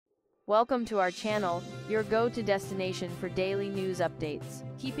Welcome to our channel, your go-to destination for daily news updates,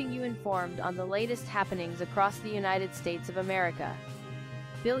 keeping you informed on the latest happenings across the United States of America.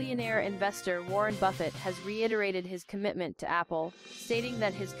 Billionaire investor Warren Buffett has reiterated his commitment to Apple, stating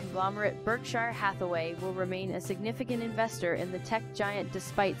that his conglomerate Berkshire Hathaway will remain a significant investor in the tech giant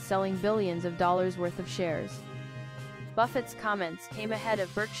despite selling billions of dollars worth of shares. Buffett's comments came ahead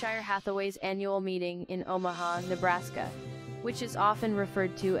of Berkshire Hathaway's annual meeting in Omaha, Nebraska, which is often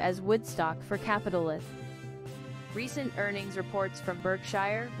referred to as Woodstock for capitalists. Recent earnings reports from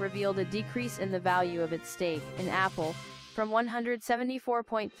Berkshire revealed a decrease in the value of its stake in Apple from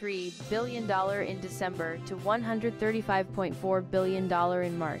 $174.3 billion in December to $135.4 billion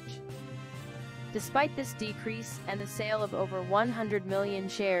in March. Despite this decrease and the sale of over 100 million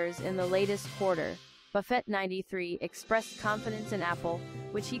shares in the latest quarter, Buffett, 93, expressed confidence in Apple,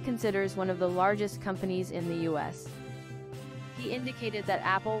 which he considers one of the largest companies in the U.S. He indicated that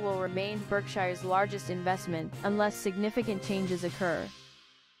Apple will remain Berkshire's largest investment unless significant changes occur.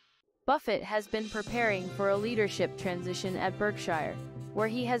 Buffett has been preparing for a leadership transition at Berkshire, where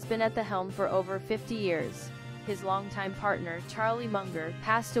he has been at the helm for over 50 years. His longtime partner, Charlie Munger,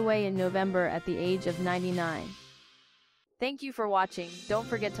 passed away in November at the age of 99. Thank you for watching. Don't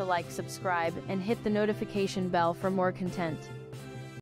forget to like, subscribe, and hit the notification bell for more content.